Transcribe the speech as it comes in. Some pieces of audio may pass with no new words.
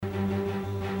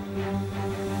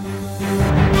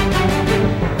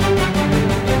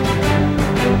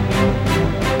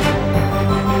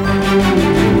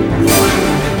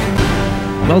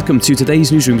Welcome to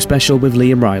today's Newsroom Special with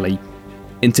Liam Riley.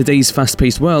 In today's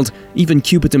fast-paced world, even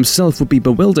Cupid himself would be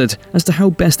bewildered as to how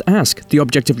best to ask the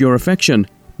object of your affection,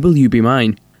 will you be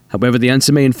mine? However, the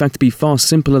answer may in fact be far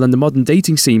simpler than the modern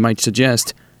dating scene might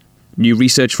suggest. New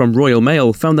research from Royal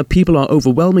Mail found that people are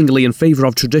overwhelmingly in favour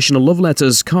of traditional love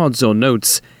letters, cards or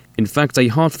notes. In fact, a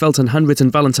heartfelt and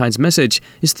handwritten Valentine's message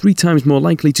is 3 times more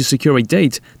likely to secure a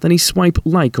date than a swipe,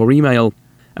 like or email.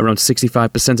 Around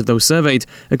 65% of those surveyed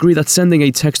agree that sending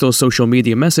a text or social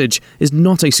media message is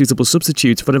not a suitable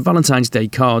substitute for a Valentine's Day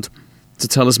card. To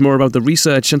tell us more about the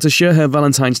research and to share her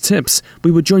Valentine's tips,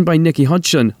 we were joined by Nikki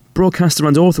Hodgson, broadcaster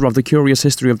and author of The Curious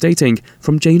History of Dating,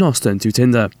 from Jane Austen to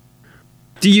Tinder.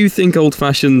 Do you think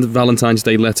old-fashioned Valentine's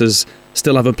Day letters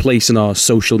still have a place in our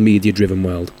social media-driven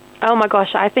world? Oh my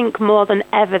gosh, I think more than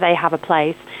ever they have a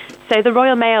place. So the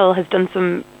Royal Mail has done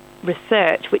some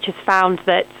research which has found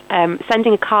that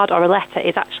sending a card or a letter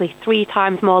is actually 3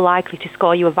 times more likely to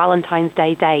score you a Valentine's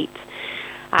Day date.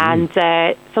 And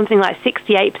something like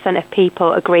 68% of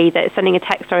people agree that sending a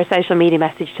text or a social media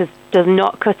message does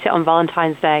not cut it on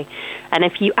Valentine's Day. And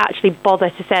if you actually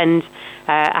bother to send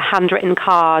a handwritten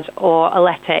card or a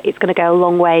letter, it's going to go a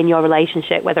long way in your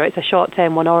relationship, whether it's a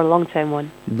short-term one or a long-term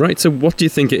one. Right, so what do you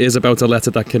think it is about a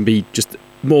letter that can be just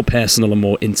more personal and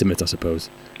more intimate, I suppose?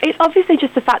 It's obviously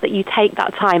just the fact that you take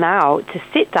that time out to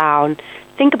sit down,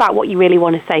 think about what you really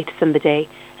want to say to somebody,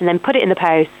 and then put it in the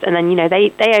post, and then,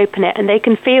 they open it and they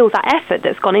can feel that effort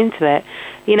that's gone into it.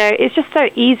 It's just so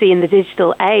easy in the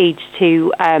digital age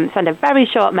to send a very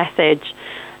short message,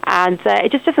 and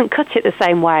it just doesn't cut it the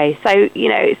same way. So,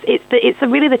 it's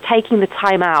really the taking the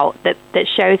time out that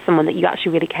shows someone that you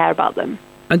actually really care about them.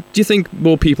 And do you think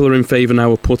more people are in favour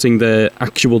now of putting their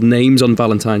actual names on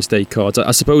Valentine's Day cards?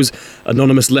 I suppose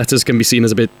anonymous letters can be seen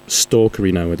as a bit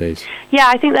stalkery nowadays. Yeah,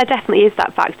 I think there definitely is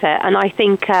that factor. And I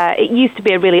think it used to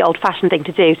be a really old-fashioned thing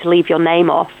to do, to leave your name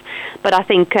off. But I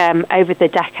think over the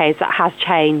decades that has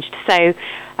changed. So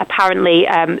apparently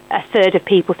a third of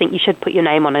people think you should put your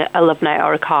name on a love note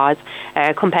or a card,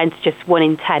 compared to just 1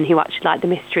 in 10 who actually like the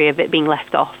mystery of it being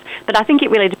left off. But I think it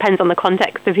really depends on the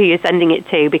context of who you're sending it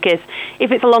to, because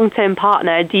if it's a long-term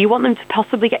partner, do you want them to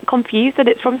possibly get confused that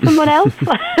it's from someone else?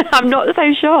 I'm not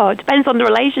so sure. It depends on the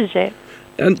relationship.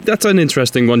 And that's an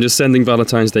interesting one, just sending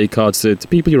Valentine's Day cards to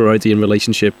people you're already in a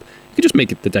relationship. You can just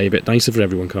make it the day a bit nicer for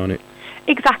everyone, can't it?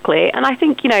 Exactly. And I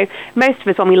think, most of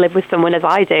us, when we live with someone, as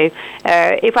I do,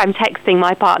 if I'm texting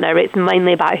my partner, it's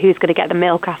mainly about who's going to get the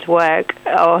milk after work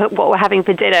or what we're having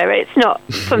for dinner. It's not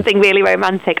something really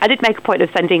romantic. I did make a point of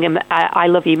sending him I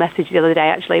love you message the other day,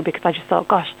 actually, because I just thought,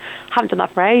 gosh, I haven't done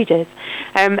that for ages.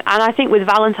 And I think with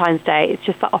Valentine's Day, it's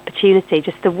just that opportunity,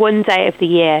 just the one day of the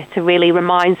year to really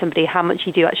remind somebody how much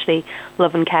you do actually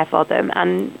love and care for them.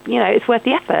 And, it's worth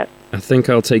the effort. I think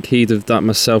I'll take heed of that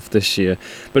myself this year.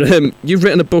 But you've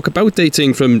written a book about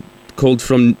dating called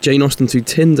From Jane Austen to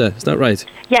Tinder, is that right?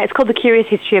 Yeah, it's called The Curious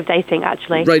History of Dating,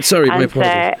 actually. Right, sorry, my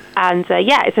apologies.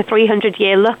 It's a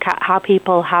 300-year look at how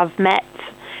people have met,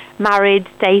 married,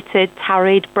 dated,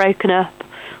 tarried, broken up,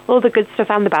 all the good stuff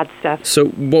and the bad stuff. So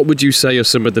what would you say are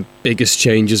some of the biggest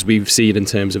changes we've seen in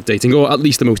terms of dating, or at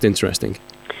least the most interesting?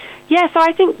 Yeah, so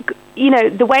I think,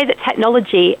 the way that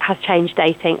technology has changed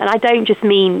dating, and I don't just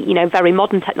mean, very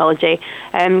modern technology.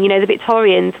 The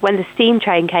Victorians, when the steam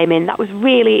train came in, that was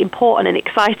really important and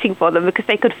exciting for them because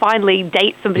they could finally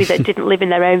date somebody that didn't live in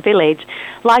their own village.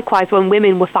 Likewise, when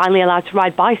women were finally allowed to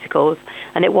ride bicycles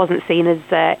and it wasn't seen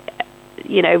as,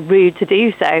 rude to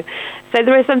do so. So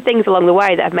there are some things along the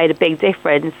way that have made a big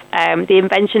difference. The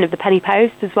invention of the penny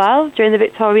post as well during the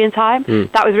Victorian time,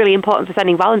 that was really important for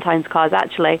sending Valentine's cards,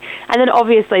 actually. And then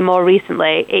obviously more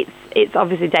recently, it's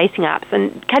obviously dating apps.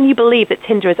 And can you believe that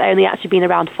Tinder has only actually been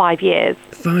around 5 years?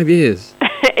 5 years?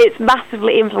 It's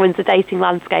massively influenced the dating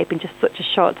landscape in just such a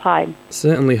short time.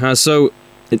 Certainly has. So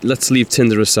let's leave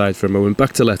Tinder aside for a moment.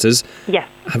 Back to letters. Yes.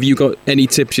 Have you got any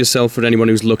tips yourself for anyone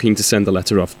who's looking to send a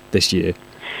letter off this year?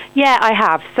 Yeah, I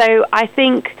have. So I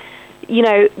think,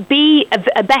 be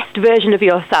a best version of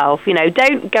yourself.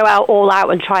 Don't go out all out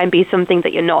and try and be something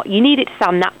that you're not. You need it to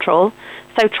sound natural.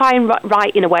 So try and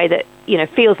write in a way that,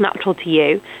 feels natural to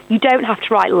you. You don't have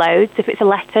to write loads. If it's a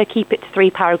letter, keep it to 3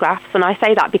 paragraphs. And I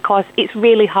say that because it's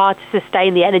really hard to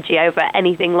sustain the energy over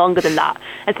anything longer than that,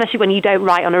 especially when you don't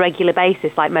write on a regular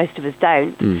basis like most of us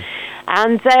don't.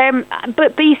 And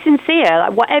but be sincere.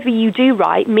 Like, whatever you do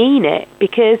write, mean it,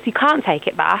 because you can't take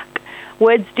it back.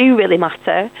 Words do really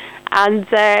matter. And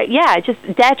just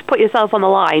dare to put yourself on the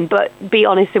line, but be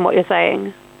honest in what you're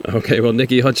saying. Okay, well,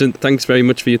 Nikki Hodgson, thanks very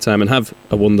much for your time and have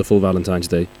a wonderful Valentine's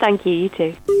Day. Thank you, you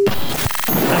too.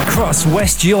 Across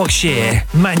West Yorkshire,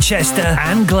 Manchester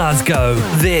and Glasgow,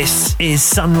 this is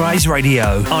Sunrise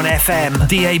Radio on FM,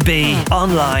 DAB,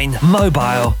 online,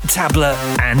 mobile, tablet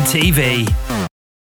and TV.